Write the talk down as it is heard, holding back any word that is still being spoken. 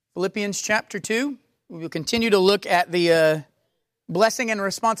Philippians chapter 2. We will continue to look at the blessing and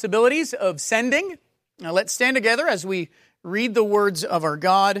responsibilities of sending. Now let's stand together as we read the words of our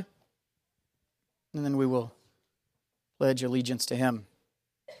God, and then we will pledge allegiance to Him.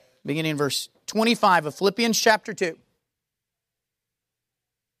 Beginning in verse 25 of Philippians chapter 2.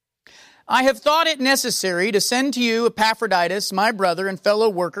 I have thought it necessary to send to you Epaphroditus, my brother and fellow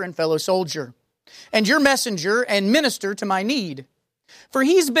worker and fellow soldier, and your messenger and minister to my need. For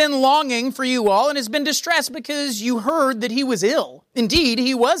he's been longing for you all and has been distressed because you heard that he was ill. Indeed,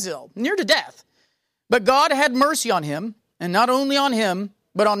 he was ill, near to death. But God had mercy on him, and not only on him,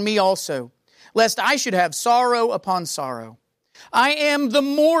 but on me also, lest I should have sorrow upon sorrow. I am the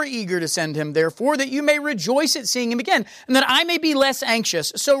more eager to send him, therefore, that you may rejoice at seeing him again, and that I may be less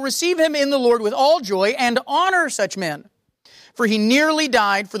anxious. So receive him in the Lord with all joy and honor such men. For he nearly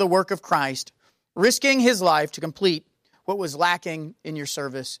died for the work of Christ, risking his life to complete what was lacking in your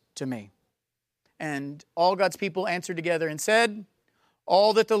service to me. And all God's people answered together and said,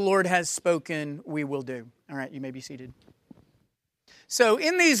 all that the Lord has spoken, we will do. All right, you may be seated. So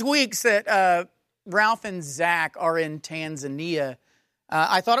in these weeks that Ralph and Zach are in Tanzania,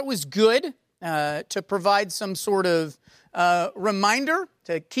 I thought it was good to provide some sort of reminder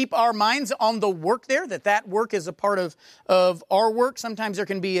to keep our minds on the work there, that work is a part of our work. Sometimes there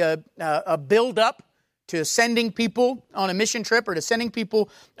can be a build-up to sending people on a mission trip or to sending people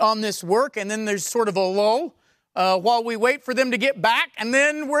on this work, and then there's sort of a lull while we wait for them to get back, and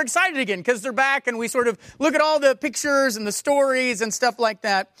then we're excited again because they're back, and we sort of look at all the pictures and the stories and stuff like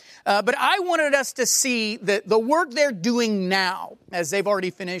that. But I wanted us to see that the work they're doing now, as they've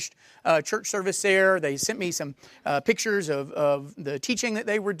already finished church service there. They sent me some pictures of the teaching that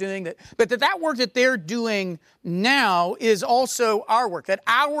they were doing. But that work that they're doing now is also our work. That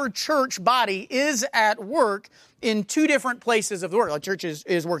our church body is at work in two different places of the work. Our church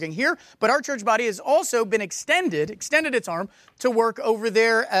is working here, but our church body has also been extended its arm to work over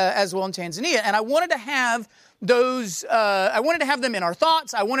there as well in Tanzania. And I wanted to have those, I wanted to have them in our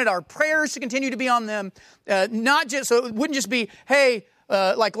thoughts. I wanted our prayers to continue to be on them. Not just, so it wouldn't just be, hey,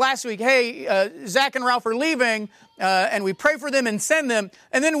 like last week, hey, Zach and Ralph are leaving, and we pray for them and send them,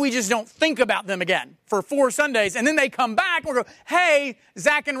 and then we just don't think about them again for 4 Sundays, and then they come back, and we go, hey,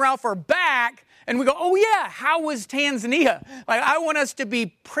 Zach and Ralph are back, and we go, oh yeah, how was Tanzania? Like, I want us to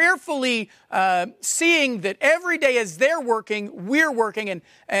be prayerfully seeing that every day as they're working, we're working,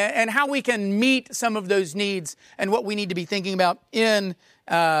 and how we can meet some of those needs and what we need to be thinking about in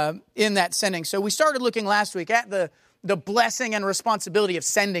that sending. So we started looking last week at the blessing and responsibility of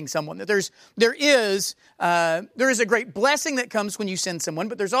sending someone. That there is a great blessing that comes when you send someone,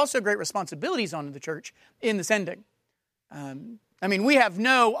 but there's also great responsibilities on the church in the sending. We have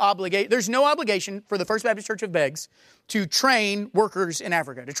no obligation. There's no obligation for the First Baptist Church of Beggs to train workers in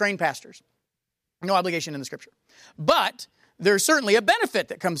Africa, to train pastors. No obligation in the Scripture. But there's certainly a benefit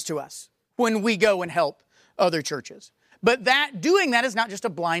that comes to us when we go and help other churches. But doing that is not just a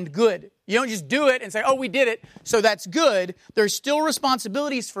blind good. You don't just do it and say, oh, we did it, so that's good. There's still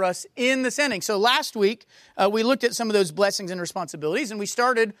responsibilities for us in the sending. So last week, we looked at some of those blessings and responsibilities, and we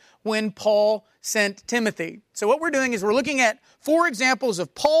started when Paul sent Timothy. So what we're doing is we're looking at 4 examples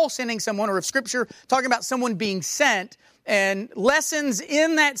of Paul sending someone, or of Scripture talking about someone being sent, and lessons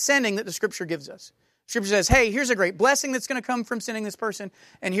in that sending that the Scripture gives us. Scripture says, hey, here's a great blessing that's going to come from sending this person,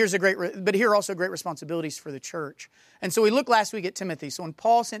 and here are also great responsibilities for the church. And so we looked last week at Timothy. So when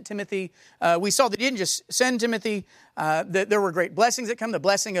Paul sent Timothy, we saw that he didn't just send Timothy, that there were great blessings that come, the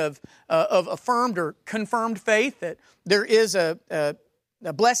blessing of affirmed or confirmed faith, that there is a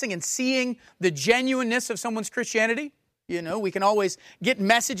blessing in seeing the genuineness of someone's Christianity. You know, we can always get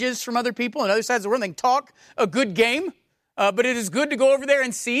messages from other people on other sides of the world. They can talk a good game, but it is good to go over there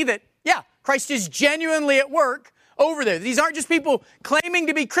and see that, yeah, Christ is genuinely at work over there. These aren't just people claiming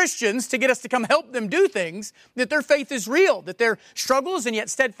to be Christians to get us to come help them do things, that their faith is real, that their struggles and yet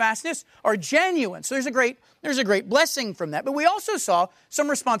steadfastness are genuine. So there's a great blessing from that. But we also saw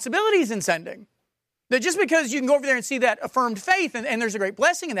some responsibilities in sending. That just because you can go over there and see that affirmed faith and there's a great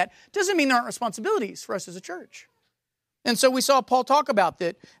blessing in that, doesn't mean there aren't responsibilities for us as a church. And so we saw Paul talk about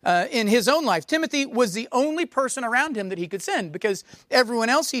that in his own life. Timothy was the only person around him that he could send because everyone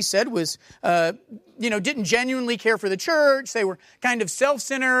else, he said, was, didn't genuinely care for the church. They were kind of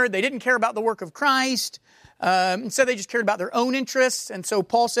self-centered. They didn't care about the work of Christ. So they just cared about their own interests. And so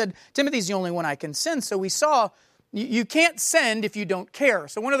Paul said, Timothy's the only one I can send. So we saw you can't send if you don't care.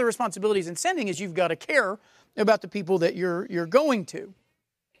 So one of the responsibilities in sending is you've got to care about the people that you're going to.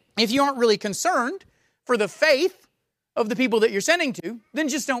 If you aren't really concerned for the faith of the people that you're sending to, then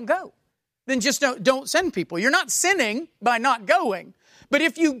just don't go. Then just don't send people. You're not sinning by not going, But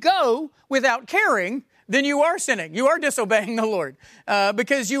if you go without caring, then you are sinning. You are disobeying the Lord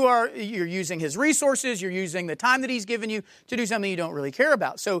because you're using his resources. You're using the time that he's given you to do something you don't really care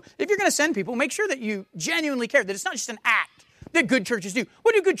about. So if you're going to send people, make sure that you genuinely care, that it's not just an act that good churches do.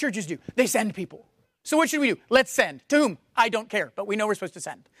 What do good churches do? They send people. So what should we do? Let's send. To whom? I don't care, but we know we're supposed to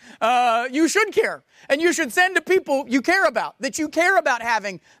send. You should care, and you should send to people you care about, that you care about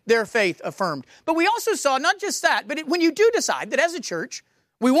having their faith affirmed. But we also saw not just that, but when you do decide that as a church,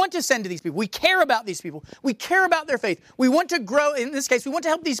 we want to send to these people. We care about these people. We care about their faith. We want to grow. In this case, we want to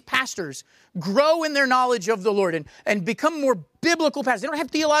help these pastors grow in their knowledge of the Lord and become more biblical pastors. They don't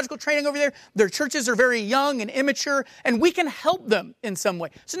have theological training over there. Their churches are very young and immature, and we can help them in some way.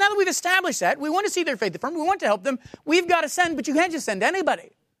 So now that we've established that, we want to see their faith affirmed. We want to help them. We've got to send, but you can't just send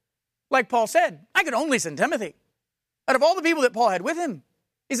anybody. Like Paul said, I could only send Timothy. Out of all the people that Paul had with him,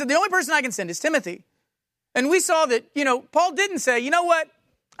 he said, the only person I can send is Timothy. And we saw that, Paul didn't say, you know what?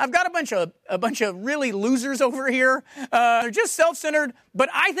 I've got a bunch of really losers over here. They're just self-centered, but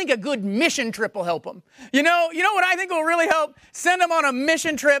I think a good mission trip will help them. You know what I think will really help? Send them on a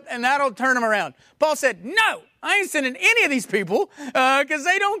mission trip, and that'll turn them around. Paul said, no, I ain't sending any of these people because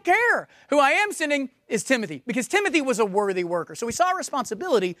they don't care. Who I am sending is Timothy, because Timothy was a worthy worker. So we saw a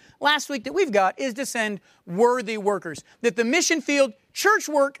responsibility last week that we've got is to send worthy workers. That the mission field, church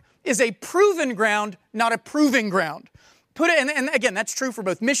work, is a proven ground, not a proving ground. And again, that's true for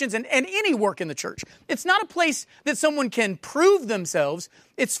both missions and any work in the church. It's not a place that someone can prove themselves.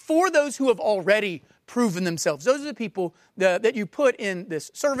 It's for those who have already proven themselves. Those are the people that you put in this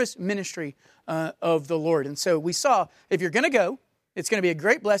service ministry of the Lord. And so we saw, if you're going to go, it's going to be a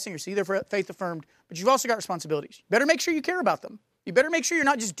great blessing. You'll see their faith affirmed, but you've also got responsibilities. You better make sure you care about them. You better make sure you're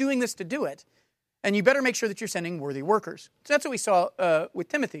not just doing this to do it. And you better make sure that you're sending worthy workers. So that's what we saw with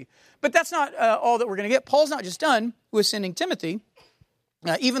Timothy. But that's not all that we're going to get. Paul's not just done with sending Timothy.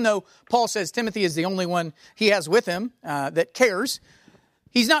 Even though Paul says Timothy is the only one he has with him that cares,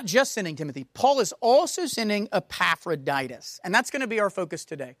 he's not just sending Timothy. Paul is also sending Epaphroditus. And that's going to be our focus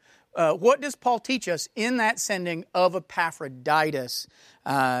today. What does Paul teach us in that sending of Epaphroditus?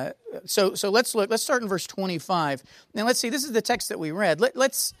 So let's look. Let's start in verse 25. Now let's see. This is the text that we read.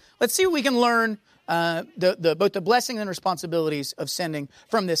 Let's see what we can learn both the blessings and responsibilities of sending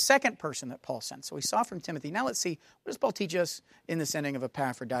from this second person that Paul sent. So we saw from Timothy. Now let's see, what does Paul teach us in the sending of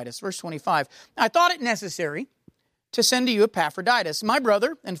Epaphroditus? Verse 25. I thought it necessary to send to you Epaphroditus, my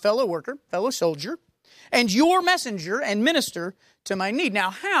brother and fellow worker, fellow soldier, and your messenger and minister to my need.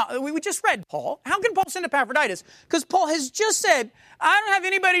 Now, we just read Paul. How can Paul send Epaphroditus? Because Paul has just said, I don't have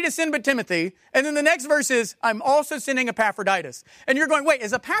anybody to send but Timothy. And then the next verse is, I'm also sending Epaphroditus. And you're going, wait,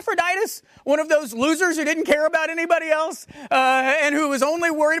 is Epaphroditus one of those losers who didn't care about anybody else and who was only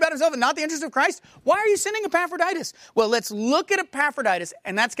worried about himself and not the interest of Christ? Why are you sending Epaphroditus? Well, let's look at Epaphroditus,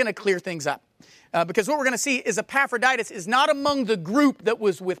 and that's going to clear things up. Because what we're going to see is Epaphroditus is not among the group that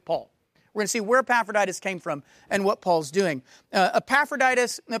was with Paul. We're going to see where Epaphroditus came from and what Paul's doing.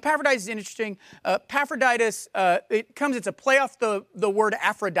 Epaphroditus is interesting. Epaphroditus, it's a play off the word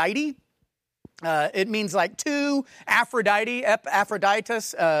Aphrodite. It means like to Aphrodite,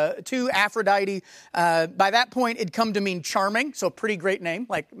 Aphroditus, to Aphrodite. By that point, it'd come to mean charming, so a pretty great name,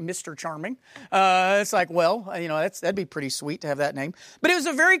 like Mr. Charming. It's like, well, that'd be pretty sweet to have that name. But it was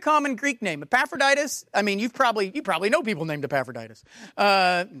a very common Greek name. Epaphroditus, you probably know people named Epaphroditus.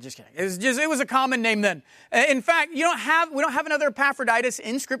 Just kidding. It was a common name then. In fact, we don't have another Epaphroditus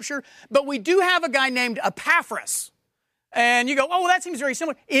in Scripture, but we do have a guy named Epaphras. And you go, oh, well, that seems very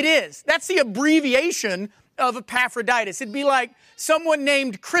similar. It is. That's the abbreviation of Epaphroditus. It'd be like someone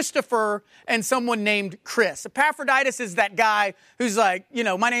named Christopher and someone named Chris. Epaphroditus is that guy who's like,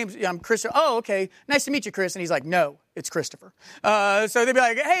 I'm Christopher. Oh, okay. Nice to meet you, Chris. And he's like, no, it's Christopher. So they'd be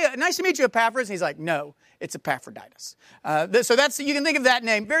like, hey, nice to meet you, Epaphras. And he's like, no, it's Epaphroditus. So you can think of that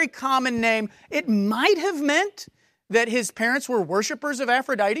name. Very common name. It might have meant that his parents were worshipers of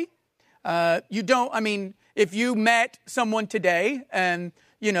Aphrodite. If you met someone today and,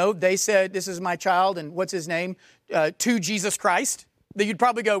 they said, this is my child and what's his name, to Jesus Christ, then you'd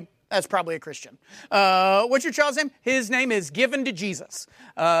probably go, that's probably a Christian. What's your child's name? His name is Given to Jesus.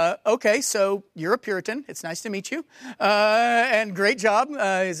 Okay, so you're a Puritan. It's nice to meet you. And great job.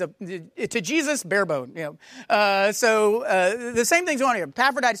 To Jesus, bare bone. The same thing's going on here.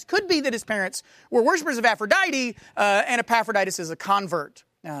 Epaphroditus could be that his parents were worshipers of Aphrodite, and Epaphroditus is a convert.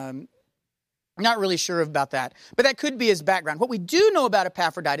 Not really sure about that, but that could be his background. What we do know about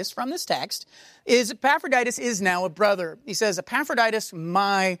Epaphroditus from this text is Epaphroditus is now a brother. He says, Epaphroditus,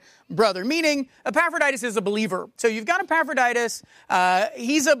 my brother, meaning Epaphroditus is a believer. So you've got Epaphroditus.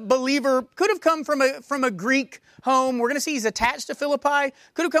 He's a believer, could have come from a Greek home. We're going to see he's attached to Philippi,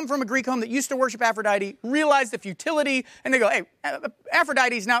 could have come from a Greek home that used to worship Aphrodite, realized the futility, and they go, hey,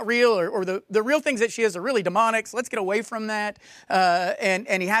 Aphrodite's not real, or the real things that she is are really demonic, so let's get away from that.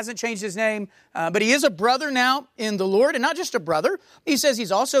 And he hasn't changed his name, but he is a brother now in the Lord, and not just a brother. He says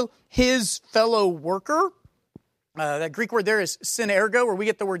he's also his fellow worker. That Greek word there is synergo, where we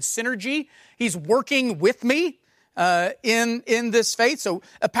get the word synergy. He's working with me in this faith. So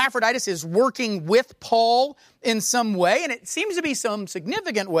Epaphroditus is working with Paul in some way, and it seems to be some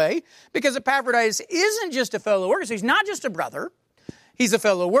significant way, because Epaphroditus isn't just a fellow worker. So he's not just a brother. He's a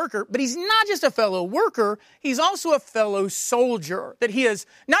fellow worker, but he's not just a fellow worker. He's also a fellow soldier, that he has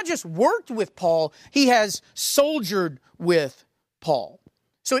not just worked with Paul, he has soldiered with Paul.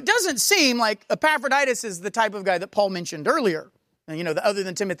 So it doesn't seem like Epaphroditus is the type of guy that Paul mentioned earlier. And, other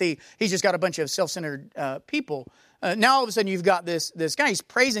than Timothy, he's just got a bunch of self-centered people. Now all of a sudden you've got this guy. He's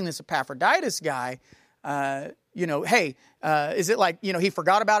praising this Epaphroditus guy. Hey, is it like, he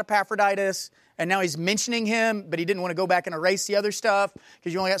forgot about Epaphroditus and now he's mentioning him, but he didn't want to go back and erase the other stuff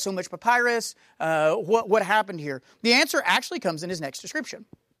because you only got so much papyrus? What happened here? The answer actually comes in his next description.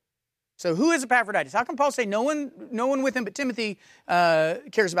 So who is Epaphroditus? How can Paul say no one with him but Timothy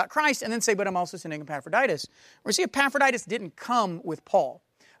cares about Christ, and then say, but I'm also sending Epaphroditus? We see Epaphroditus didn't come with Paul.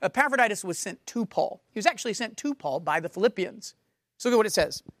 Epaphroditus was sent to Paul. He was actually sent to Paul by the Philippians. So look at what it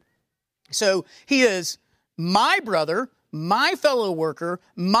says. So he is my brother, my fellow worker,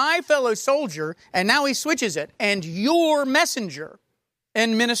 my fellow soldier, and now he switches it, and your messenger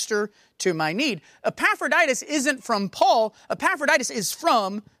and minister to my need. Epaphroditus isn't from Paul. Epaphroditus is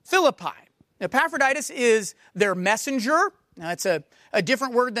from Philippi. Epaphroditus is their messenger. Now, it's a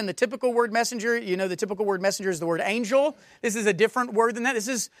different word than the typical word messenger. The typical word messenger is the word angel. This is a different word than that. This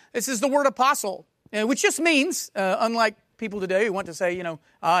is the word apostle, which just means, unlike people today who want to say,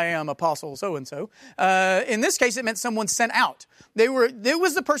 I am apostle so-and-so. In this case, it meant someone sent out. There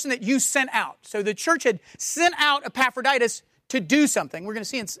was the person that you sent out. So the church had sent out Epaphroditus to do something. We're going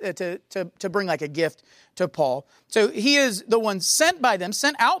to see to bring like a gift to Paul. So he is the one sent by them,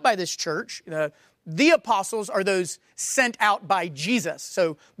 sent out by this church. The apostles are those sent out by Jesus.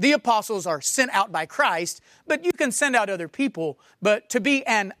 So the apostles are sent out by Christ, but you can send out other people. But to be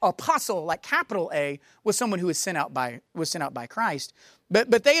an apostle, like capital A, was someone who was sent out by Christ.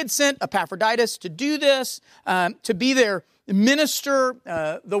 But they had sent Epaphroditus to do this, to be their minister.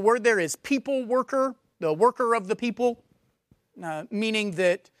 The word there is people worker, the worker of the people. Meaning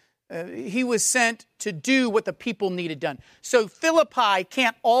that he was sent to do what the people needed done. So Philippi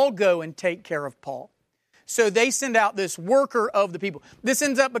can't all go and take care of Paul. So they send out this worker of the people. This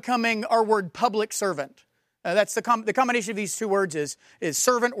ends up becoming our word public servant. That's the combination of these two words is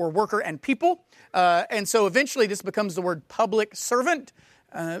servant or worker and people. And so eventually this becomes the word public servant.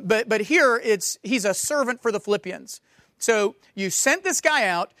 But here he's a servant for the Philippians. So you sent this guy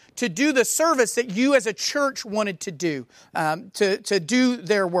out to do the service that you as a church wanted to do, to do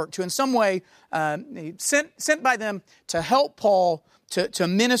their work, to in some way sent by them to help Paul to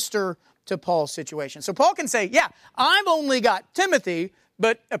minister to Paul's situation. So Paul can say, yeah, I've only got Timothy,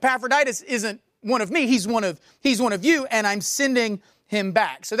 but Epaphroditus isn't one of me. He's one of you, and I'm sending him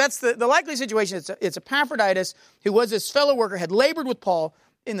back. So that's the likely situation. It's Epaphroditus, who was his fellow worker, had labored with Paul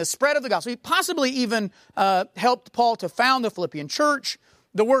in the spread of the gospel. He possibly even helped Paul to found the Philippian church.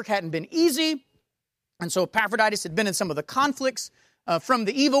 The work hadn't been easy. And so Epaphroditus had been in some of the conflicts from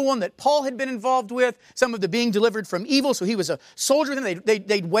the evil one that Paul had been involved with, some of the being delivered from evil. So he was a soldier with them.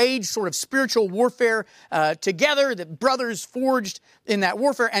 They'd waged sort of spiritual warfare together. The brothers forged in that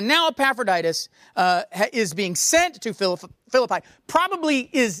warfare. And now Epaphroditus is being sent to Philippi. Probably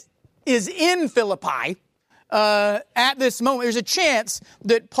is in Philippi at this moment. There's a chance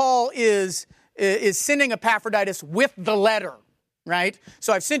that Paul is sending Epaphroditus with the letter, right?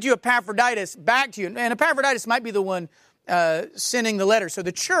 So I've sent you Epaphroditus back to you. And Epaphroditus might be the one sending the letter. So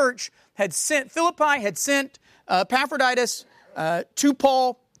the church Philippi had sent Epaphroditus to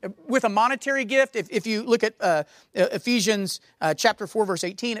Paul with a monetary gift. If you look at Ephesians chapter 4, verse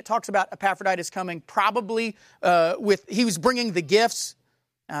 18, it talks about Epaphroditus coming probably he was bringing the gifts.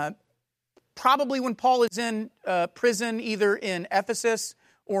 Probably when Paul is in prison, either in Ephesus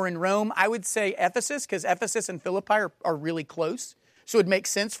or in Rome. I would say Ephesus, because Ephesus and Philippi are really close. So it makes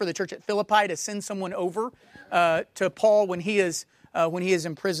sense for the church at Philippi to send someone over to Paul when he is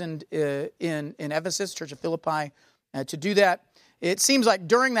imprisoned in Ephesus, church of Philippi, to do that. It seems like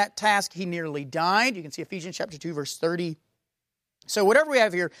during that task he nearly died. You can see Ephesians chapter 2, verse 30. So whatever we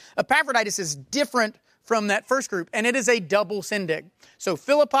have here, Epaphroditus is different from that first group, and it is a double sending. So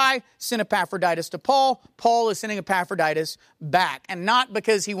Philippi sent Epaphroditus to Paul. Paul is sending Epaphroditus back, and not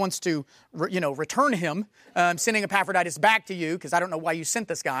because he wants to, return him, sending Epaphroditus back to you, because I don't know why you sent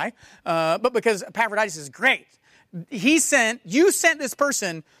this guy, but because Epaphroditus is great. You sent this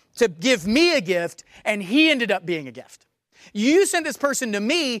person to give me a gift, and he ended up being a gift. You sent this person to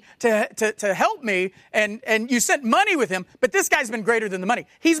me to help me, and you sent money with him, but this guy's been greater than the money.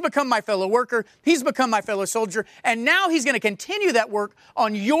 He's become my fellow worker. He's become my fellow soldier, and now he's going to continue that work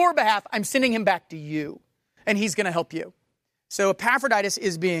on your behalf. I'm sending him back to you, and he's going to help you. So Epaphroditus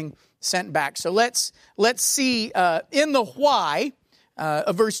is being sent back. So let's see in the why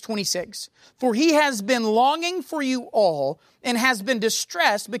of verse 26. For he has been longing for you all and has been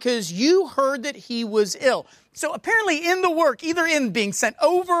distressed because you heard that he was ill. So apparently in the work, either in being sent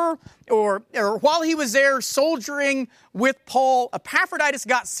over or while he was there soldiering with Paul, Epaphroditus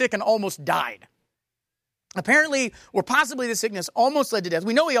got sick and almost died. Apparently, or possibly the sickness almost led to death.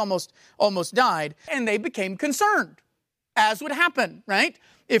 We know he almost died, and they became concerned, as would happen, right?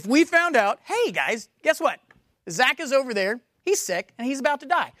 If we found out, hey guys, guess what? Zach is over there. He's sick and he's about to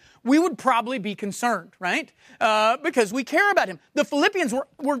die. We would probably be concerned, right? Because we care about him. The Philippians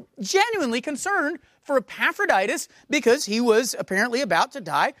were genuinely concerned for Epaphroditus because he was apparently about to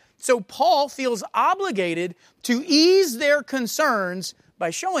die. So Paul feels obligated to ease their concerns by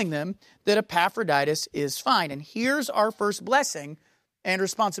showing them that Epaphroditus is fine. And here's our first blessing and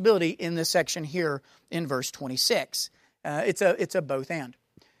responsibility in this section here in verse 26. It's a both and.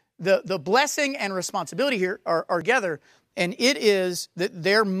 The blessing and responsibility here are together. And it is that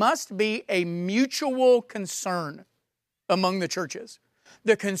there must be a mutual concern among the churches.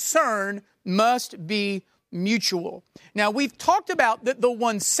 The concern must be mutual. Now, we've talked about that the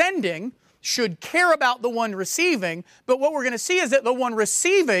one sending should care about the one receiving, but what we're going to see is that the one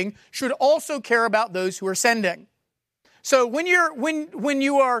receiving should also care about those who are sending. So when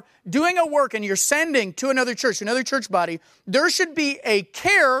you are doing a work and you're sending to another church body, there should be a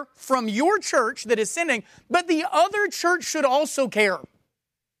care from your church that is sending, but the other church should also care.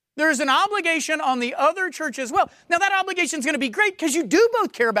 There's an obligation on the other church as well. Now that obligation is going to be great because you do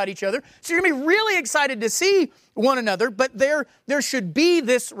both care about each other, so you're going to be really excited to see one another, but there should be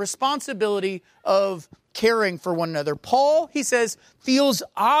this responsibility of caring for one another. Paul, he says, feels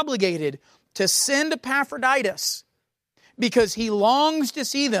obligated to send Epaphroditus because he longs to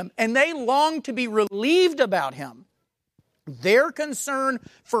see them, and they long to be relieved about him. Their concern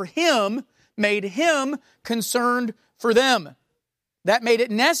for him made him concerned for them. That made it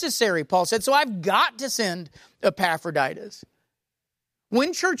necessary, Paul said, so I've got to send Epaphroditus.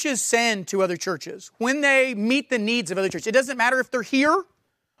 When churches send to other churches, when they meet the needs of other churches, it doesn't matter if they're here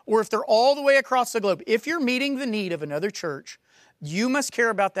or if they're all the way across the globe. If you're meeting the need of another church, you must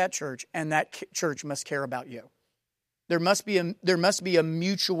care about that church, and that church must care about you. There must be a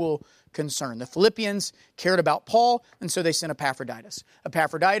mutual concern. The Philippians cared about Paul, and so they sent Epaphroditus.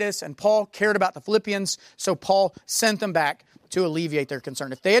 Epaphroditus and Paul cared about the Philippians, so Paul sent them back to alleviate their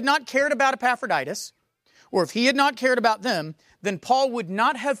concern. If they had not cared about Epaphroditus, or if he had not cared about them, then Paul would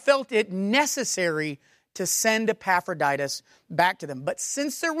not have felt it necessary to send Epaphroditus back to them. But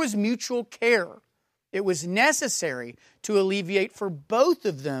since there was mutual care, it was necessary to alleviate for both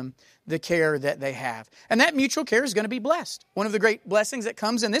of them the care that they have. And that mutual care is going to be blessed. One of the great blessings that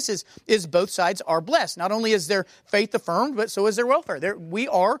comes in this is both sides are blessed. Not only is their faith affirmed, but so is their welfare. We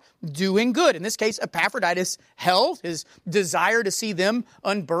are doing good. In this case, Epaphroditus' health, his desire to see them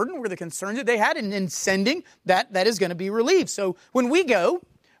unburdened were the concerns that they had, and in sending, that is going to be relieved. So when we go,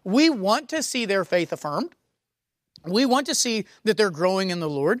 we want to see their faith affirmed. We want to see that they're growing in the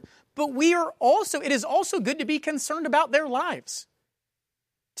Lord, but it is also good to be concerned about their lives.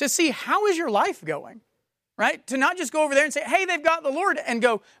 To see, how is your life going, right? To not just go over there and say, hey, they've got the Lord, and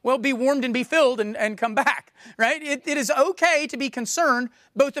go, well, be warmed and be filled and come back, right? It is okay to be concerned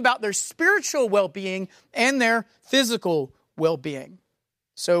both about their spiritual well-being and their physical well-being.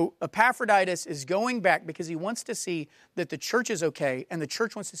 So Epaphroditus is going back because he wants to see that the church is okay, and the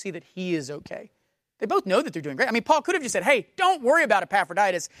church wants to see that he is okay. They both know that they're doing great. I mean, Paul could have just said, hey, don't worry about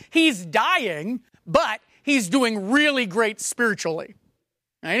Epaphroditus. He's dying, but he's doing really great spiritually.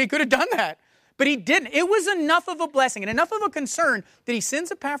 And he could have done that, but he didn't. It was enough of a blessing and enough of a concern that he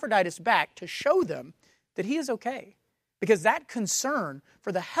sends Epaphroditus back to show them that he is okay. Because that concern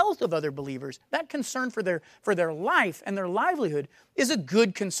for the health of other believers, that concern for their life and their livelihood is a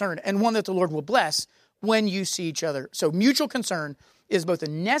good concern, and one that the Lord will bless when you see each other. So mutual concern is both a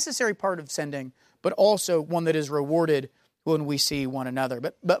necessary part of sending, but also one that is rewarded when we see one another.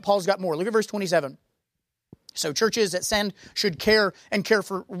 But Paul's got more. Look at verse 27. So churches that send should care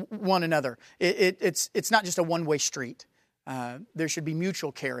for one another. It's not just a one-way street. There should be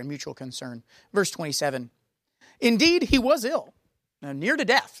mutual care and mutual concern. Verse 27, indeed, he was ill, near to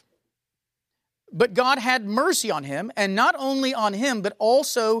death. But God had mercy on him, and not only on him, but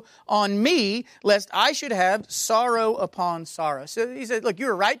also on me, lest I should have sorrow upon sorrow. So he said, look, you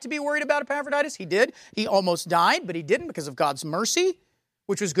were right to be worried about Epaphroditus. He did. He almost died, but he didn't because of God's mercy,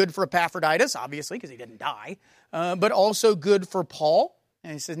 which was good for Epaphroditus, obviously, because he didn't die, but also good for Paul.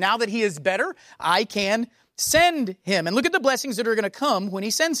 And he says, now that he is better, I can send him. And look at the blessings that are going to come when he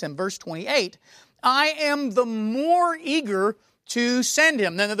sends him. Verse 28, I am the more eager to send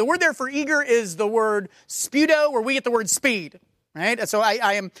him. Now, the word there for eager is the word spudo, where we get the word speed, right? So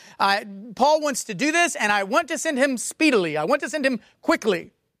Paul wants to do this, and I want to send him speedily. I want to send him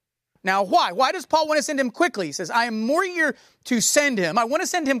quickly. Now, why? Why does Paul want to send him quickly? He says, I am more eager to send him. I want to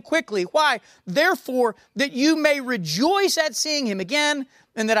send him quickly. Why? Therefore, that you may rejoice at seeing him again,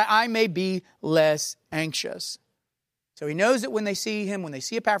 and that I may be less anxious. So he knows that when they see him, when they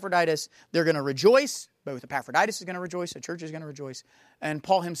see Epaphroditus, they're going to rejoice. Both Epaphroditus is going to rejoice, the church is going to rejoice, and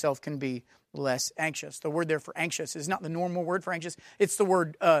Paul himself can be less anxious. The word there for anxious is not the normal word for anxious. It's the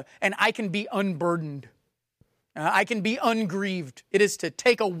word, and I can be unburdened. I can be ungrieved. It is to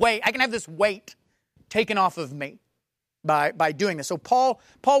take away. I can have this weight taken off of me by doing this. So Paul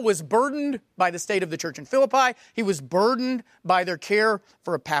was burdened by the state of the church in Philippi. He was burdened by their care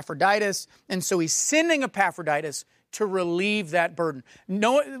for Epaphroditus, and so he's sending Epaphroditus to relieve that burden.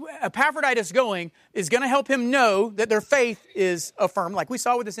 Epaphroditus going is going to help him know that their faith is affirmed, like we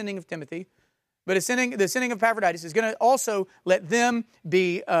saw with the sending of Timothy. But the sending of Epaphroditus is going to also let them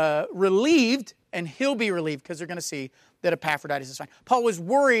be relieved, and he'll be relieved because they're going to see that Epaphroditus is fine. Paul was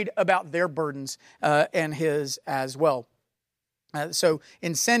worried about their burdens and his as well. So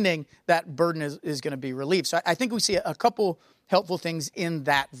in sending, that burden is going to be relieved. So I think we see a couple helpful things in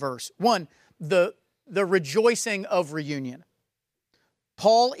that verse. One, the rejoicing of reunion.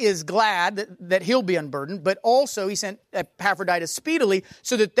 Paul is glad that he'll be unburdened, but also he sent Epaphroditus speedily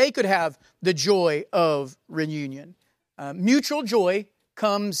so that they could have the joy of reunion. Mutual joy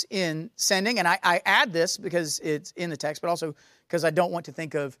comes in sending, and I add this because it's in the text, but also because I don't want to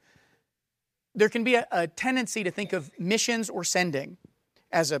think of, there can be a tendency to think of missions or sending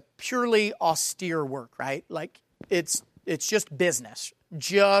as a purely austere work, right? Like it's just business.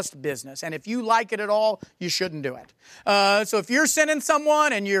 Just business. And if you like it at all, you shouldn't do it. So if you're sending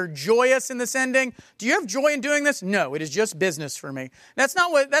someone and you're joyous in the sending, do you have joy in doing this? No, it is just business for me. That's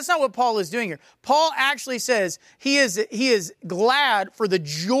not what Paul is doing here. Paul actually says he is glad for the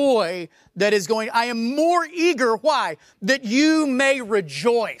joy that is going. I am more eager. Why? That you may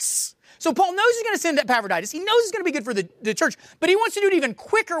rejoice. So Paul knows he's going to send Epaphroditus. He knows it's going to be good for the church, but he wants to do it even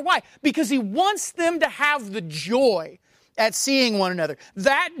quicker. Why? Because he wants them to have the joy at seeing one another.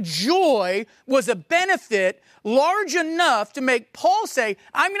 That joy was a benefit large enough to make Paul say,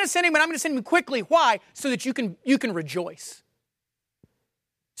 I'm going to send him, and I'm going to send him quickly. Why? So that you can rejoice.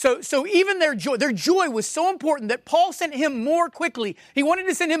 So even their joy was so important that Paul sent him more quickly. He wanted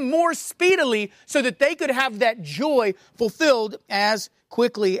to send him more speedily so that they could have that joy fulfilled as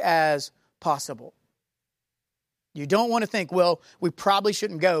quickly as possible. You don't want to think, well, we probably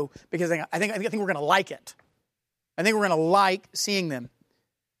shouldn't go because I think we're going to like it. I think we're going to like seeing them.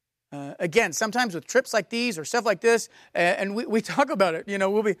 Again, sometimes with trips like these or stuff like this, and we talk about it,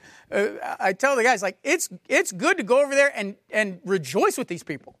 we'll be, I tell the guys, like, it's good to go over there and rejoice with these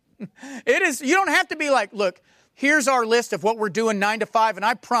people. It is, you don't have to be like, look, here's our list of what we're doing 9 to 5, and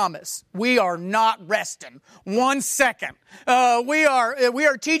I promise we are not resting 1 second. We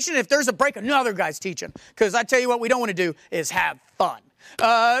are teaching. If there's a break, another guy's teaching. Because I tell you what we don't want to do is have fun.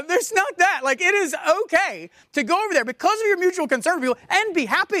 There's not that. Like, it is okay to go over there because of your mutual concern with people and be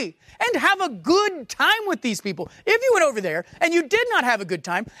happy and have a good time with these people. If you went over there and you did not have a good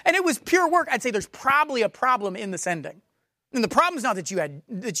time and it was pure work, I'd say there's probably a problem in the sending. And the problem is not that you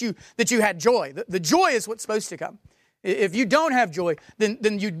had joy. The joy is what's supposed to come. If you don't have joy,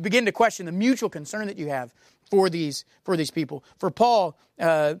 then you begin to question the mutual concern that you have for these people. For Paul,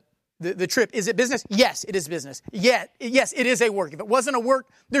 the trip, is it business? Yes, it is business. Yes, it is a work. If it wasn't a work,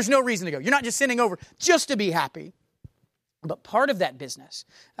 there's no reason to go. You're not just sending over just to be happy. But part of that business,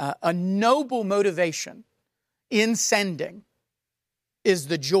 a noble motivation in sending, is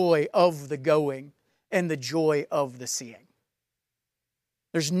the joy of the going and the joy of the seeing.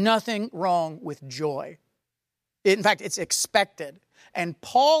 There's nothing wrong with joy. In fact, it's expected. And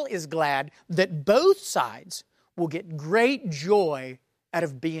Paul is glad that both sides will get great joy out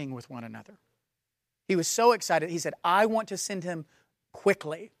of being with one another. He was so excited. He said, I want to send him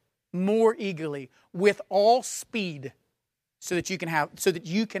quickly. more eagerly, with all speed, so that you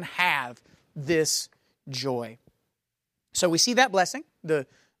can have this joy. So we see that blessing, the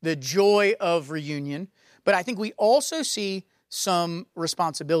joy of reunion, but I think we also see some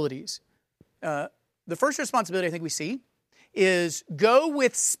responsibilities. The first responsibility I think we see is go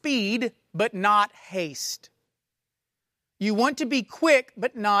with speed, but not haste. You want to be quick,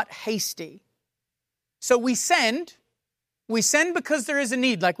 but not hasty. So we send because there is a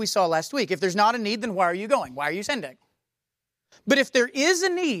need, like we saw last week. If there's not a need, then why are you going? Why are you sending? But if there is a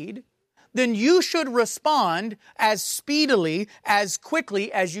need, then you should respond as speedily, as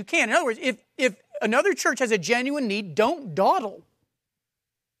quickly as you can. In other words, if another church has a genuine need, don't dawdle.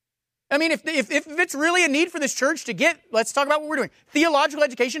 I mean, if it's really a need for this church to get, let's talk about what we're doing, theological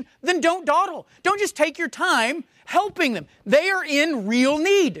education, then don't dawdle. Don't just take your time helping them. They are in real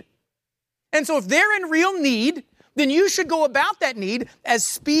need. And so if they're in real need, then you should go about that need as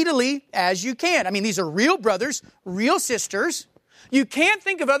speedily as you can. I mean, these are real brothers, real sisters. You can't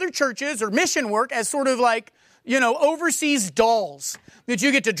think of other churches or mission work as sort of like, overseas dolls that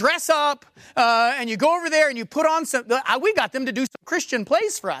you get to dress up and you go over there and you put on some. We got them to do some Christian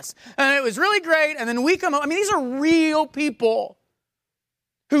plays for us, and it was really great. And then we come home. I mean, these are real people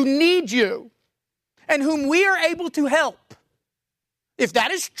who need you and whom we are able to help. If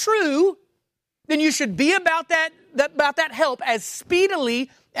that is true, then you should be about that help as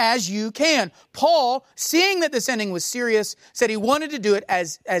speedily as you can. Paul, seeing that the sending was serious, said he wanted to do it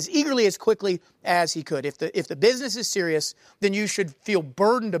as eagerly, as quickly as he could. If the business is serious, then you should feel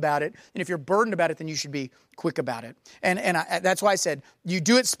burdened about it. And if you're burdened about it, then you should be quick about it. And that's why I said you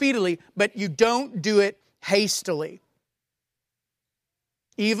do it speedily, but you don't do it hastily.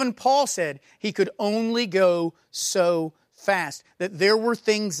 Even Paul said he could only go so fast, that there were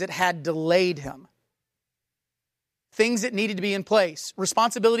things that had delayed him. Things that needed to be in place,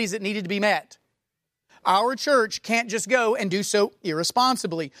 responsibilities that needed to be met. Our church can't just go and do so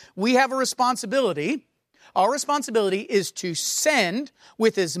irresponsibly. We have a responsibility. Our responsibility is to send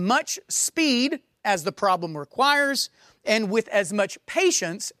with as much speed as the problem requires and with as much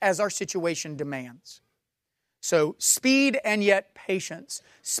patience as our situation demands. So speed and yet patience.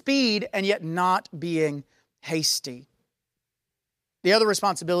 Speed and yet not being hasty. The other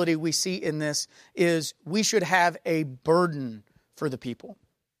responsibility we see in this is we should have a burden for the people.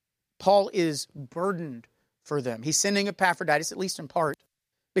 Paul is burdened for them. He's sending Epaphroditus, at least in part,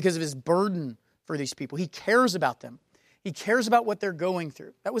 because of his burden for these people. He cares about them. He cares about what they're going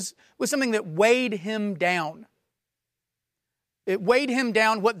through. That was something that weighed him down. It weighed him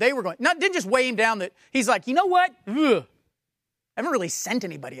down what they were going. Didn't just weigh him down that he's like, you know what? Ugh, I haven't really sent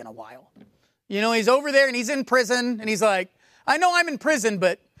anybody in a while. He's over there and he's in prison and he's like, I know I'm in prison,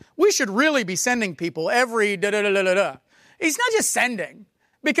 but we should really be sending people every da-da-da-da-da-da. He's not just sending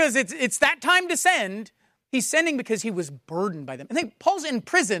because it's that time to send. He's sending because he was burdened by them. I think Paul's in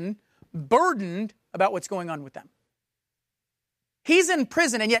prison, burdened about what's going on with them. He's in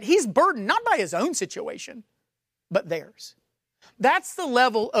prison, and yet he's burdened not by his own situation, but theirs. That's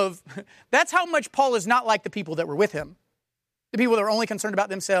how much Paul is not like the people that were with him. The people that are only concerned about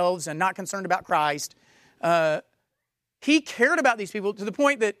themselves and not concerned about Christ. He cared about these people to the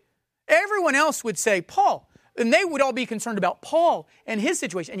point that everyone else would say, Paul, and they would all be concerned about Paul and his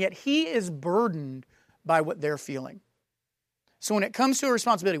situation, and yet he is burdened by what they're feeling. So when it comes to a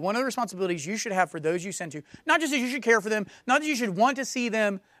responsibility, one of the responsibilities you should have for those you send to, not just that you should care for them, not that you should want to see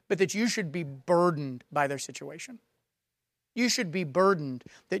them, but that you should be burdened by their situation. You should be burdened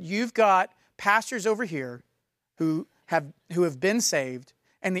that you've got pastors over here who have been saved,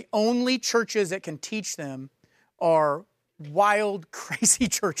 and the only churches that can teach them are wild, crazy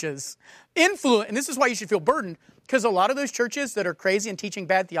churches. And this is why you should feel burdened, because a lot of those churches that are crazy and teaching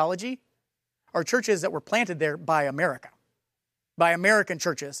bad theology are churches that were planted there by America. By American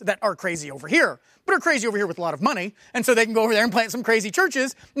churches that are crazy over here, but are crazy over here with a lot of money. And so they can go over there and plant some crazy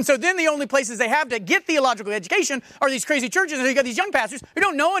churches. And so then the only places they have to get theological education are these crazy churches. And you got these young pastors who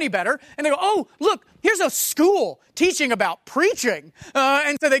don't know any better. And they go, oh, look, here's a school teaching about preaching.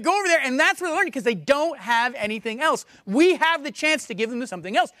 And so they go over there and that's where they're learning because they don't have anything else. We have the chance to give them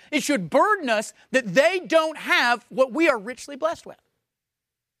something else. It should burden us that they don't have what we are richly blessed with.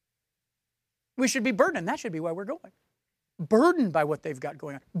 We should be burdened. That should be why we're going. Burdened by what they've got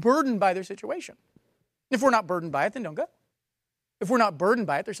going on. Burdened by their situation. If we're not burdened by it, then don't go. If we're not burdened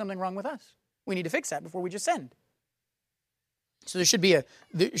by it, there's something wrong with us. We need to fix that before we just send. So there should be a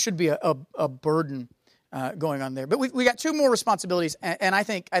burden going on there. But we got two more responsibilities, and I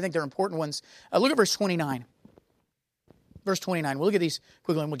think they're important ones. Look at verse 29. Verse 29. We'll look at these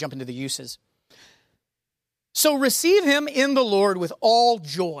quickly, and we'll jump into the uses. So receive him in the Lord with all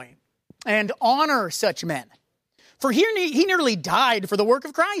joy, and honor such men. For he nearly died for the work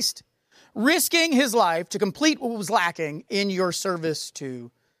of Christ, risking his life to complete what was lacking in your service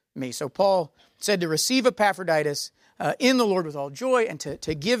to me. So Paul said to receive Epaphroditus in the Lord with all joy and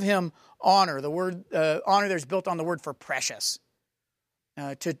to give him honor. The word honor there is built on the word for precious.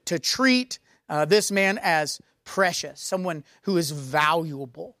 To treat this man as precious, someone who is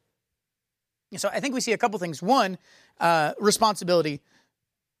valuable. So I think we see a couple things. One, responsibility.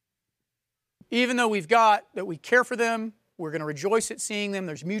 Even though we've got that we care for them, we're going to rejoice at seeing them,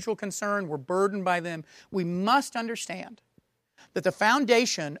 there's mutual concern, we're burdened by them, we must understand that the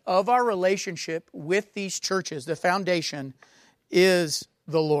foundation of our relationship with these churches, the foundation is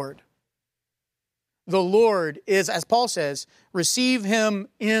the Lord. The Lord is, as Paul says, receive him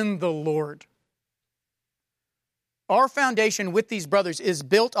in the Lord. Our foundation with these brothers is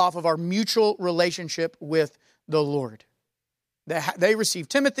built off of our mutual relationship with the Lord. They received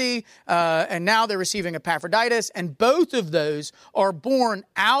Timothy, and now they're receiving Epaphroditus, and both of those are born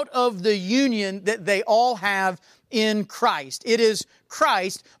out of the union that they all have in Christ. It is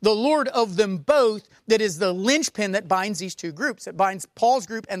Christ, the Lord of them both, that is the linchpin that binds these two groups, that binds Paul's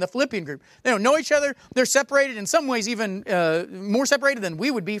group and the Philippian group. They don't know each other. They're separated, in some ways even more separated than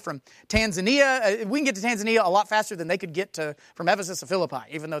we would be from Tanzania. We can get to Tanzania a lot faster than they could get from Ephesus to Philippi,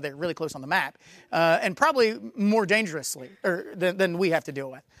 even though they're really close on the map, and probably more dangerously than we have to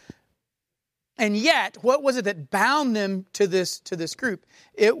deal with. And yet, what was it that bound them to this group?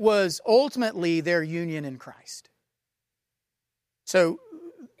 It was ultimately their union in Christ. So,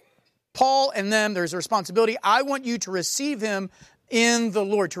 Paul and them, there's a responsibility. I want you to receive him in the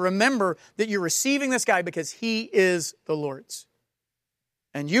Lord, to remember that you're receiving this guy because he is the Lord's.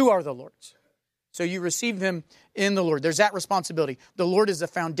 And you are the Lord's. So you receive him in the Lord. There's that responsibility. The Lord is the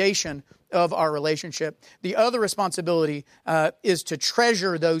foundation of our relationship. The other responsibility is to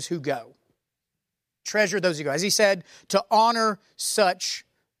treasure those who go. Treasure those who go. As he said, to honor such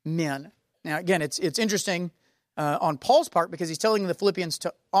men. Now, again, it's interesting on Paul's part, because he's telling the Philippians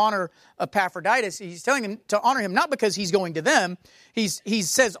to honor Epaphroditus. He's telling them to honor him not because he's going to them. He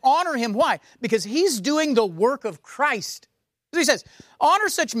says honor him. Why? Because he's doing the work of Christ. So he says, honor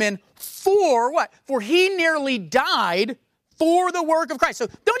such men for what? For he nearly died for the work of Christ. So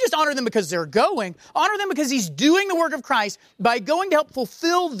don't just honor them because they're going. Honor them because he's doing the work of Christ by going to help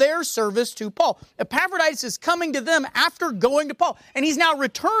fulfill their service to Paul. Epaphroditus is coming to them after going to Paul, and he's now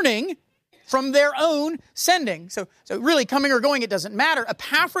returning from their own sending. So really, coming or going, it doesn't matter.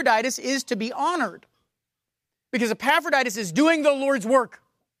 Epaphroditus is to be honored because Epaphroditus is doing the Lord's work.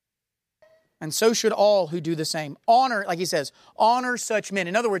 And so should all who do the same. Honor, like he says, honor such men.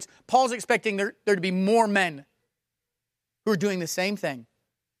 In other words, Paul's expecting there to be more men who are doing the same thing,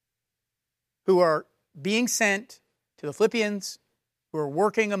 who are being sent to the Philippians, who are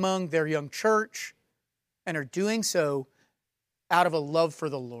working among their young church, and are doing so out of a love for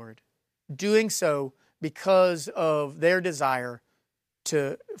the Lord. Doing so because of their desire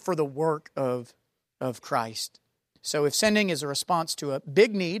for the work of Christ. So if sending is a response to a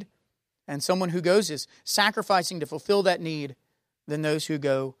big need, and someone who goes is sacrificing to fulfill that need, then those who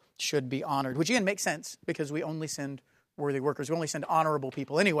go should be honored. Which again makes sense, because we only send worthy workers. We only send honorable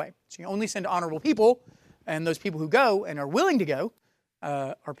people anyway. So you only send honorable people, and those people who go and are willing to go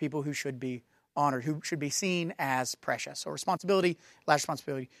are people who should be honored, who should be seen as precious. So responsibility, last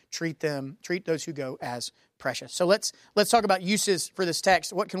responsibility, treat those who go as precious. So let's talk about uses for this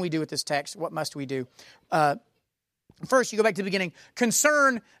text. What can we do with this text? What must we do? First, you go back to the beginning.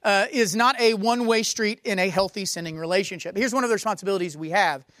 Concern is not a one-way street in a healthy sinning relationship. Here's one of the responsibilities we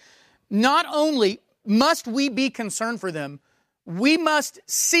have. Not only must we be concerned for them, we must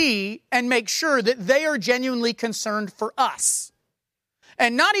see and make sure that they are genuinely concerned for us.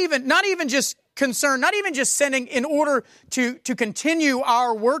 And not even just concern, not even just sending in order to continue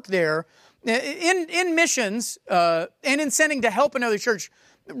our work there. In missions and in sending to help another church,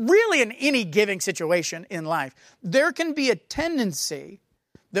 really in any giving situation in life, there can be a tendency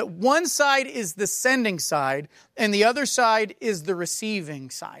that one side is the sending side and the other side is the receiving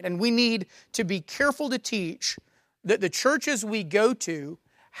side. And we need to be careful to teach that the churches we go to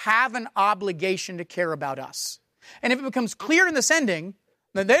have an obligation to care about us. And if it becomes clear in the sending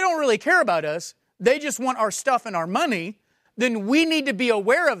that they don't really care about us, they just want our stuff and our money, then we need to be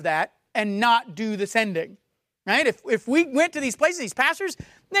aware of that and not do the sending. Right? If we went to these places, these pastors,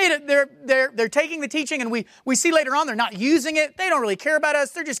 they're taking the teaching, and we see later on they're not using it. They don't really care about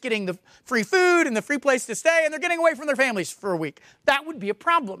us. They're just getting the free food and the free place to stay, and they're getting away from their families for a week. That would be a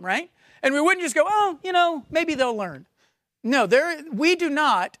problem, right? And we wouldn't just go, maybe they'll learn. No, we do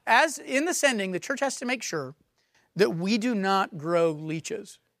not, as in the sending, the church has to make sure that we do not grow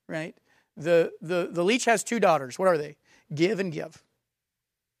leeches, right? the leech has two daughters. What are they? Give and give.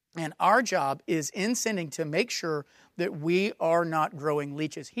 And our job is in sending to make sure that we are not growing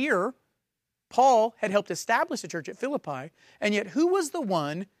leeches. Here, Paul had helped establish the church at Philippi, and yet who was the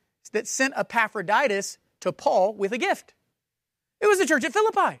one that sent Epaphroditus to Paul with a gift? It was the church at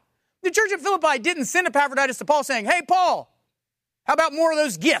Philippi. The church at Philippi didn't send Epaphroditus to Paul saying, hey, Paul, how about more of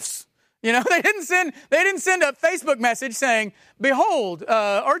those gifts? You know, they didn't send a Facebook message saying, behold,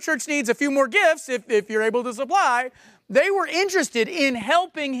 our church needs a few more gifts if you're able to supply. They were interested in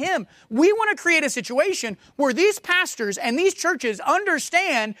helping him. We want to create a situation where these pastors and these churches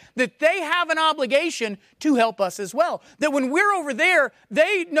understand that they have an obligation to help us as well. That when we're over there,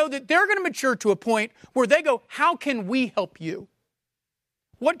 they know that they're going to mature to a point where they go, how can we help you?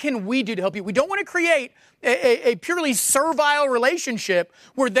 What can we do to help you? We don't want to create a purely servile relationship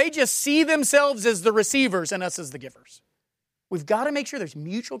where they just see themselves as the receivers and us as the givers. We've got to make sure there's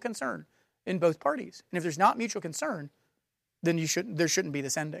mutual concern in both parties. And if there's not mutual concern, then there shouldn't be the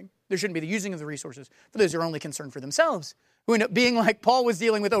sending. There shouldn't be the using of the resources for those who are only concerned for themselves, who end up being like Paul was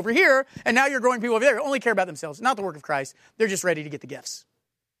dealing with over here, and now you're growing people over there who only care about themselves, not the work of Christ. They're just ready to get the gifts.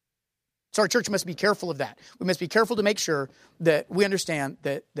 So our church must be careful of that. We must be careful to make sure that we understand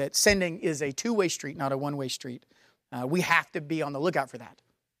that sending is a two-way street, not a one-way street. We have to be on the lookout for that.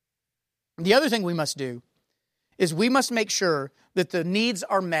 The other thing we must do is we must make sure that the needs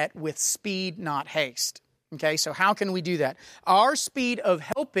are met with speed, not haste. Okay, so how can we do that? Our speed of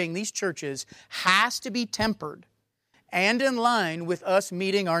helping these churches has to be tempered and in line with us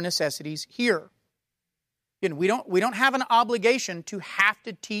meeting our necessities here. Again, we don't have an obligation to have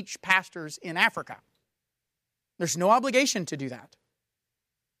to teach pastors in Africa. There's no obligation to do that.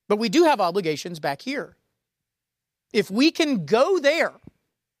 But we do have obligations back here. If we can go there,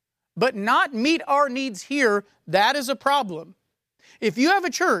 but not meet our needs here, that is a problem. If you have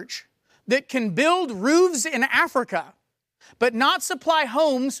a church that can build roofs in Africa, but not supply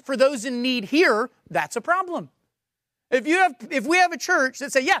homes for those in need here, that's a problem. If we have a church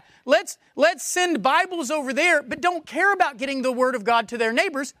that say, yeah, let's send Bibles over there, but don't care about getting the Word of God to their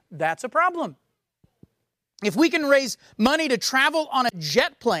neighbors, that's a problem. If we can raise money to travel on a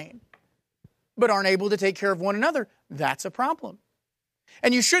jet plane, but aren't able to take care of one another, that's a problem.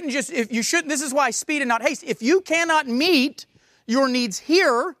 And this is why speed and not haste. If you cannot meet your needs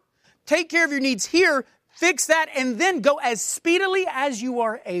here, take care of your needs here, fix that, and then go as speedily as you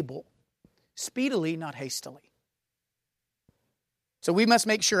are able. Speedily, not hastily. So we must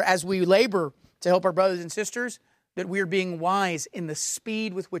make sure as we labor to help our brothers and sisters that we are being wise in the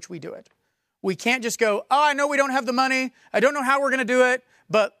speed with which we do it. We can't just go, oh, I know we don't have the money. I don't know how we're going to do it,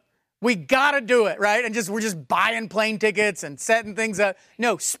 but we got to do it, right? And we're just buying plane tickets and setting things up.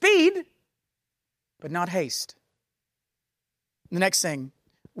 No, speed, but not haste. The next thing,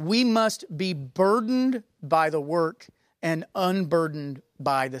 we must be burdened by the work and unburdened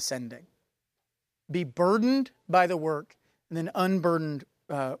by the sending. Be burdened by the work and then unburdened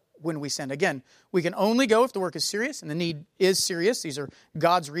when we send. Again, we can only go if the work is serious and the need is serious. These are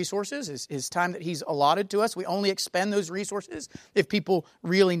God's resources, His time that He's allotted to us. We only expend those resources if people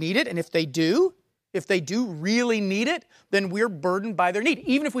really need it. And if they do really need it, then we're burdened by their need,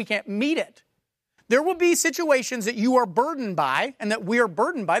 even if we can't meet it. There will be situations that you are burdened by and that we are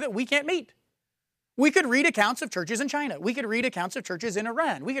burdened by that we can't meet. We could read accounts of churches in China. We could read accounts of churches in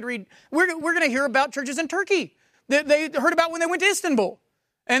Iran. We're going to hear about churches in Turkey that they heard about when they went to Istanbul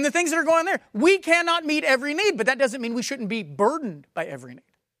and the things that are going on there. We cannot meet every need, but that doesn't mean we shouldn't be burdened by every need.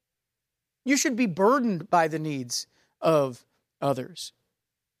 You should be burdened by the needs of others.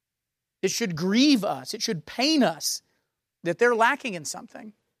 It should grieve us. It should pain us that they're lacking in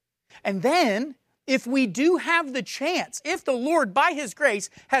something. And then, if we do have the chance, if the Lord, by His grace,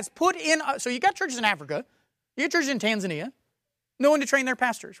 has put in... So you got churches in Africa, you got churches in Tanzania, no one to train their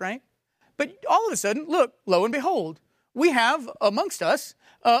pastors, right? But all of a sudden, look, lo and behold, we have amongst us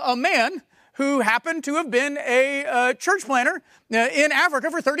a man who happened to have been a church planter in Africa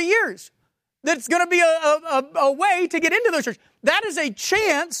for 30 years. That's going to be a way to get into those churches. That is a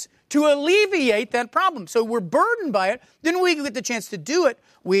chance to alleviate that problem. So we're burdened by it. Then we get the chance to do it.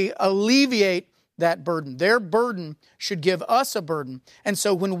 We alleviate that burden. Their burden should give us a burden. And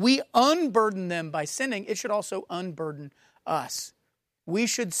so when we unburden them by sinning, it should also unburden us. We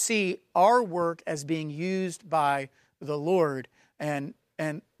should see our work as being used by the Lord, and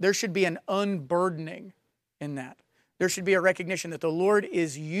there should be an unburdening in that. There should be a recognition that the Lord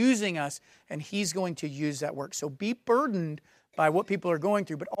is using us and He's going to use that work. So be burdened by what people are going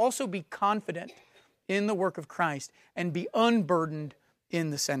through, but also be confident in the work of Christ and be unburdened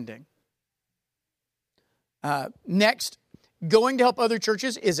in the sending. Next Going to help other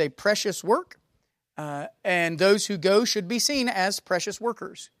churches is a precious work, and those who go should be seen as precious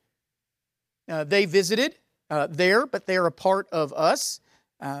workers. They visited there, but they are a part of us.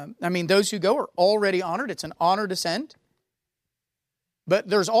 Those who go are already honored. It's an honor to send. But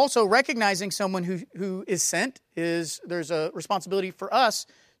there's also recognizing someone who is sent. There's a responsibility for us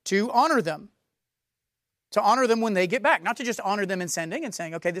to honor them. To honor them when they get back. Not to just honor them in sending and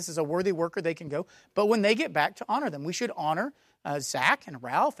saying, okay, this is a worthy worker, they can go. But when they get back, to honor them. We should honor Zach and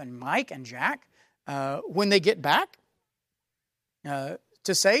Ralph and Mike and Jack when they get back.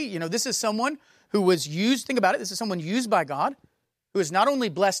 To say, this is someone who was used, think about it, this is someone used by God, who has not only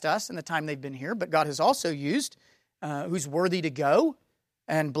blessed us in the time they've been here, but God has also used, who's worthy to go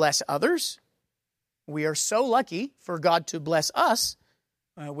and bless others. We are so lucky for God to bless us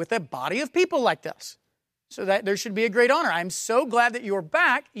with a body of people like this. So that there should be a great honor. I'm so glad that you're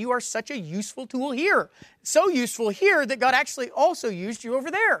back. You are such a useful tool here. So useful here that God actually also used you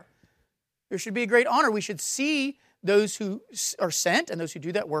over there. There should be a great honor. We should see those who are sent and those who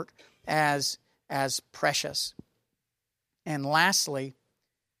do that work as precious. And lastly,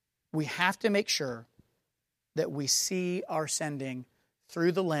 we have to make sure that we see our sending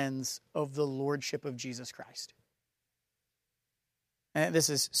through the lens of the lordship of Jesus Christ. And this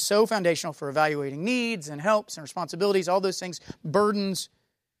is so foundational for evaluating needs and helps and responsibilities, all those things, burdens.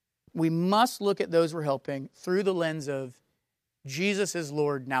 We must look at those we're helping through the lens of Jesus is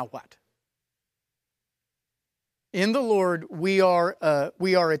Lord, now what? In the Lord, we are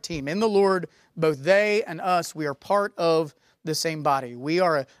a team. In the Lord, both they and us, we are part of the same body. We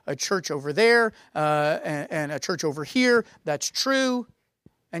are a church over there and a church over here. That's true.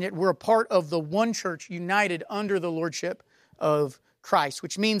 And yet we're a part of the one church united under the lordship of Christ,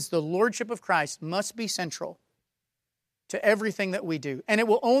 which means the lordship of Christ must be central to everything that we do. And it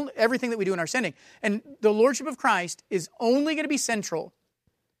will only, everything that we do in our sending. And the lordship of Christ is only going to be central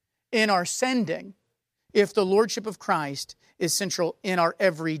in our sending if the lordship of Christ is central in our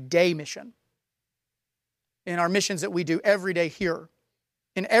everyday mission. In our missions that we do every day here.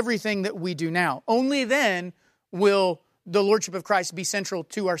 In everything that we do now. Only then will the lordship of Christ be central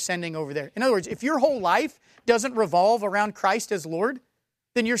to our sending over there. In other words, if your whole life doesn't revolve around Christ as Lord,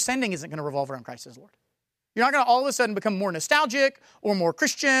 then your sending isn't going to revolve around Christ as Lord. You're not going to all of a sudden become more nostalgic or more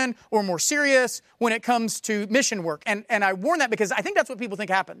Christian or more serious when it comes to mission work. And I warn that because I think that's what people think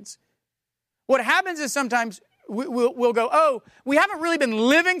happens. What happens is sometimes we'll go, oh, we haven't really been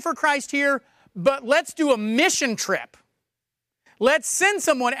living for Christ here, but let's do a mission trip. Let's send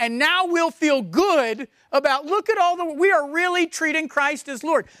someone and now we'll feel good about, look at we are really treating Christ as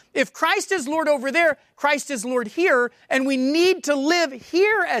Lord. If Christ is Lord over there, Christ is Lord here, and we need to live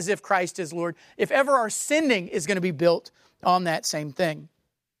here as if Christ is Lord, if ever our sending is going to be built on that same thing.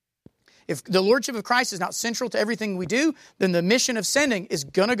 If the lordship of Christ is not central to everything we do, then the mission of sending is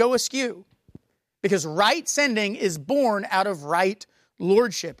going to go askew. Because right sending is born out of right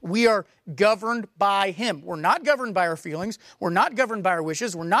lordship. We are governed by Him. We're not governed by our feelings. We're not governed by our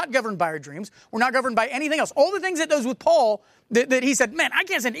wishes. We're not governed by our dreams. We're not governed by anything else. All the things that goes with Paul, that he said, man, I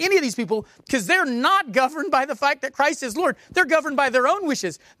can't send any of these people because they're not governed by the fact that Christ is Lord. They're governed by their own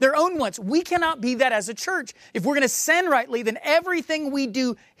wishes, their own wants. We cannot be that as a church. If we're going to send rightly, then everything we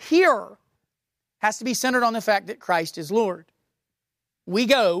do here has to be centered on the fact that Christ is Lord. We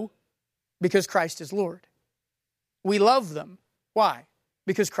go because Christ is Lord. We love them. Why?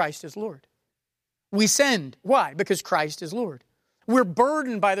 Because Christ is Lord. We send. Why? Because Christ is Lord. We're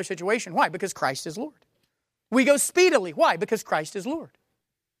burdened by their situation. Why? Because Christ is Lord. We go speedily. Why? Because Christ is Lord.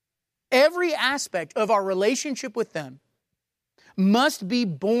 Every aspect of our relationship with them must be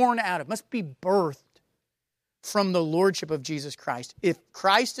born out of, must be birthed from the lordship of Jesus Christ. If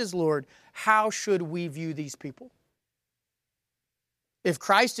Christ is Lord, how should we view these people? If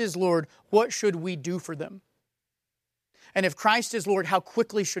Christ is Lord, what should we do for them? And if Christ is Lord, how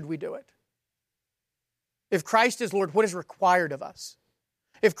quickly should we do it? If Christ is Lord, what is required of us?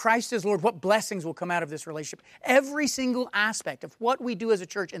 If Christ is Lord, what blessings will come out of this relationship? Every single aspect of what we do as a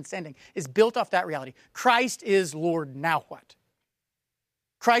church in sending is built off that reality. Christ is Lord, now what?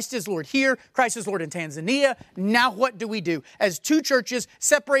 Christ is Lord here. Christ is Lord in Tanzania. Now what do we do? As two churches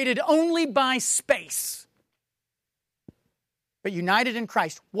separated only by space, but united in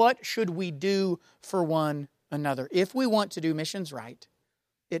Christ, what should we do for one another? If we want to do missions right,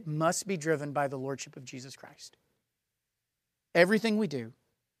 it must be driven by the lordship of Jesus Christ. Everything we do,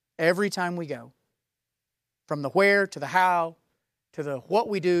 every time we go, from the where to the how, to the what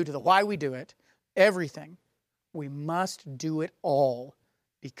we do, to the why we do it, everything, we must do it all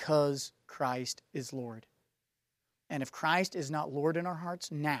because Christ is Lord. And if Christ is not Lord in our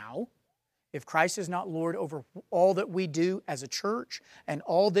hearts now, If Christ is not Lord over all that we do as a church and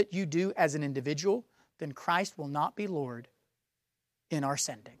all that you do as an individual, then Christ will not be Lord in our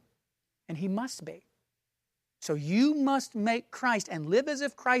sending. And He must be. So you must make Christ and live as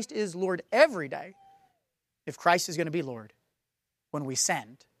if Christ is Lord every day if Christ is going to be Lord when we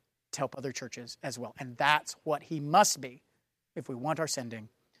send to help other churches as well. And that's what He must be if we want our sending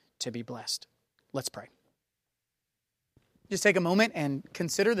to be blessed. Let's pray. Just take a moment and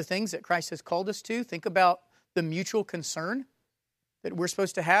consider the things that Christ has called us to. Think about the mutual concern that we're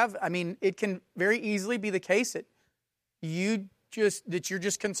supposed to have. I mean, it can very easily be the case that you're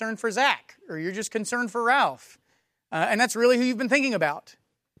just concerned for Zach, or you're just concerned for Ralph. And that's really who you've been thinking about.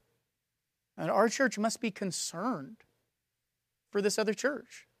 And our church must be concerned for this other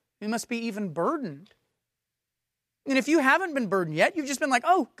church. We must be even burdened. And if you haven't been burdened yet, you've just been like,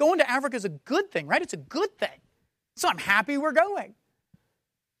 oh, going to Africa is a good thing, right? It's a good thing. So I'm happy we're going.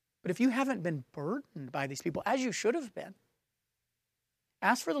 But if you haven't been burdened by these people, as you should have been,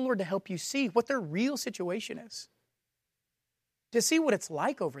 ask for the Lord to help you see what their real situation is. To see what it's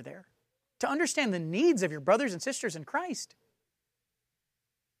like over there. To understand the needs of your brothers and sisters in Christ.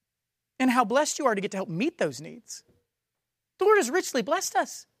 And how blessed you are to get to help meet those needs. The Lord has richly blessed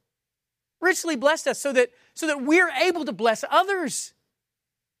us. Richly blessed us so that we're able to bless others.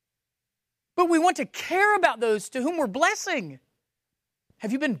 But we want to care about those to whom we're blessing.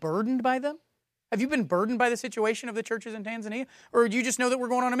 Have you been burdened by them? Have you been burdened by the situation of the churches in Tanzania? Or do you just know that we're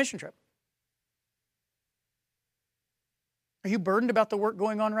going on a mission trip? Are you burdened about the work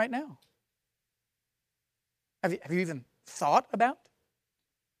going on right now? Have you even thought about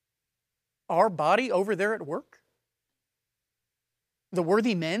our body over there at work? The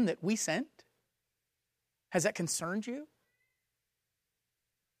worthy men that we sent? Has that concerned you?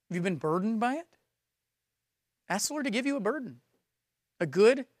 Have you been burdened by it? Ask the Lord to give you a burden. A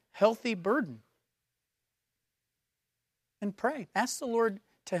good, healthy burden. And pray. Ask the Lord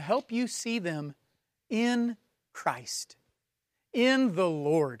to help you see them in Christ. In the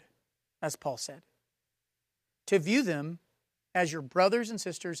Lord, as Paul said. To view them as your brothers and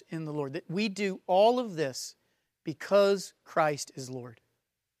sisters in the Lord. That we do all of this because Christ is Lord.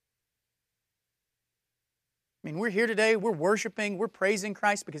 I mean, we're here today, we're worshiping, we're praising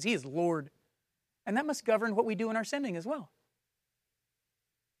Christ because He is Lord. And that must govern what we do in our sending as well.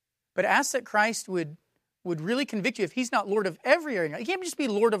 But ask that Christ would really convict you if He's not Lord of every area. He can't just be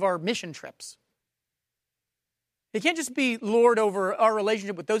Lord of our mission trips. He can't just be Lord over our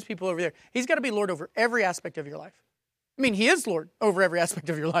relationship with those people over there. He's got to be Lord over every aspect of your life. I mean, He is Lord over every aspect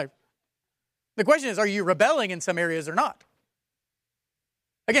of your life. The question is, are you rebelling in some areas or not?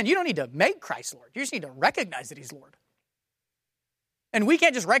 Again, you don't need to make Christ Lord. You just need to recognize that He's Lord. And we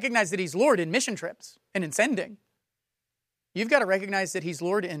can't just recognize that He's Lord in mission trips and in sending. You've got to recognize that He's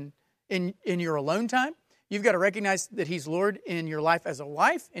Lord in your alone time. You've got to recognize that He's Lord in your life as a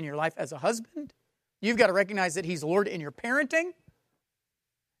wife, in your life as a husband. You've got to recognize that He's Lord in your parenting.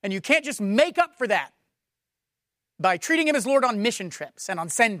 And you can't just make up for that by treating Him as Lord on mission trips and on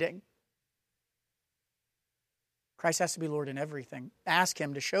sending. Christ has to be Lord in everything. Ask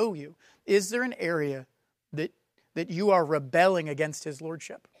Him to show you. Is there an area that you are rebelling against His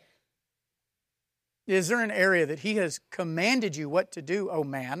Lordship? Is there an area that He has commanded you what to do, oh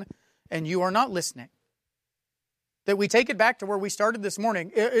man, and you are not listening? That we take it back to where we started this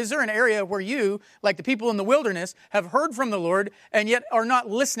morning. Is there an area where you, like the people in the wilderness, have heard from the Lord and yet are not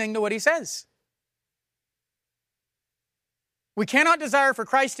listening to what He says? We cannot desire for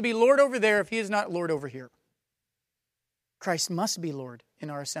Christ to be Lord over there if He is not Lord over here. Christ must be Lord in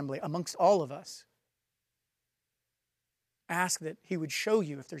our assembly amongst all of us. Ask that He would show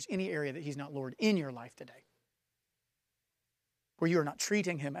you if there's any area that He's not Lord in your life today, where you are not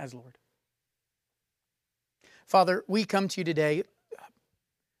treating Him as Lord. Father, we come to You today.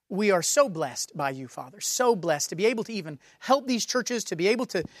 We are so blessed by You, Father, so blessed to be able to even help these churches, to be able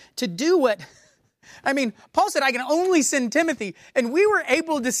to do what... I mean, Paul said, I can only send Timothy, and we were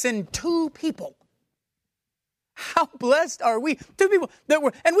able to send 2 people. How blessed are we? 2 people that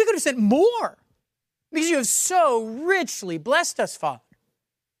were, and we could have sent more because You have so richly blessed us, Father.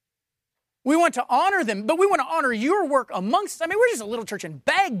 We want to honor them, but we want to honor Your work amongst us. I mean, we're just a little church in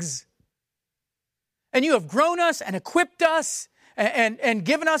Beggs. And You have grown us and equipped us and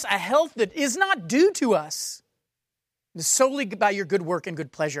given us a health that is not due to us. It's solely by Your good work and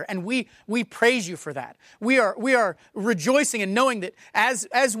good pleasure. And we praise You for that. We are rejoicing in knowing that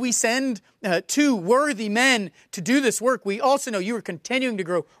as we send 2 worthy men to do this work, we also know You are continuing to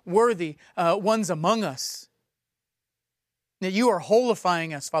grow worthy ones among us. That You are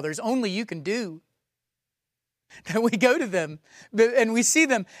holifying us, Father, as only You can do. that we go to them and we see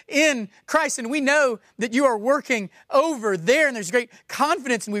them in Christ, and we know that you are working over there, and there's great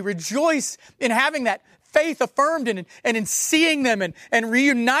confidence, and we rejoice in having that faith affirmed and in seeing them and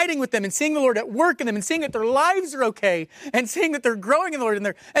reuniting with them and seeing the Lord at work in them and seeing that their lives are okay and seeing that they're growing in the Lord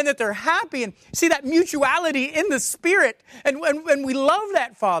and that they're happy and see that mutuality in the Spirit. And we love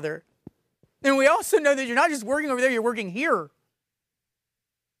that, Father. And we also know that you're not just working over there, you're working here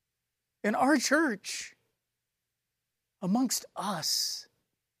in our church amongst us.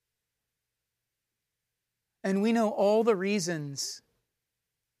 And we know all the reasons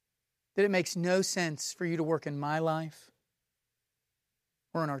that it makes no sense for you to work in my life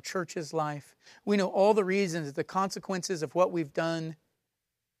or in our church's life. We know all the reasons that the consequences of what we've done,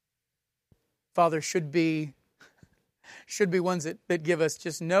 Father, should be ones that give us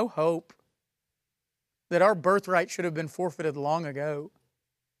just no hope, that our birthright should have been forfeited long ago.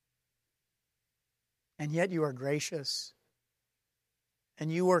 And yet you are gracious, and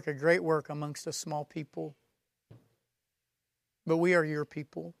you work a great work amongst a small people. But we are your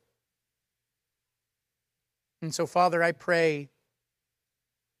people. And so, Father, I pray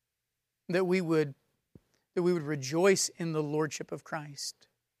that we would rejoice in the Lordship of Christ,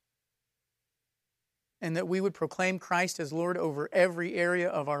 and that we would proclaim Christ as Lord over every area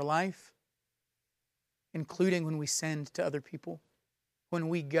of our life, including when we send to other people, when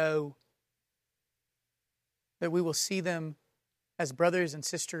we go, that we will see them as brothers and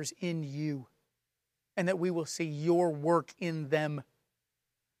sisters in you, and that we will see your work in them,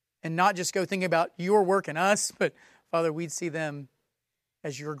 and not just go thinking about your work in us, but, Father, we'd see them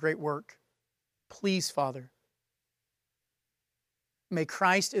as your great work. Please, Father, may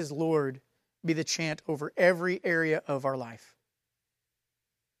Christ is Lord be the chant over every area of our life,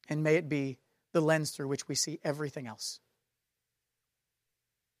 and may it be the lens through which we see everything else.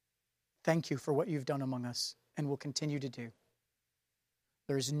 Thank you for what you've done among us and will continue to do.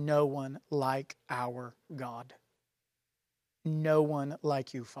 There is no one like our God. No one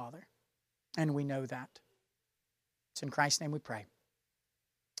like you, Father. And we know that. It's in Christ's name we pray.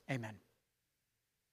 Amen.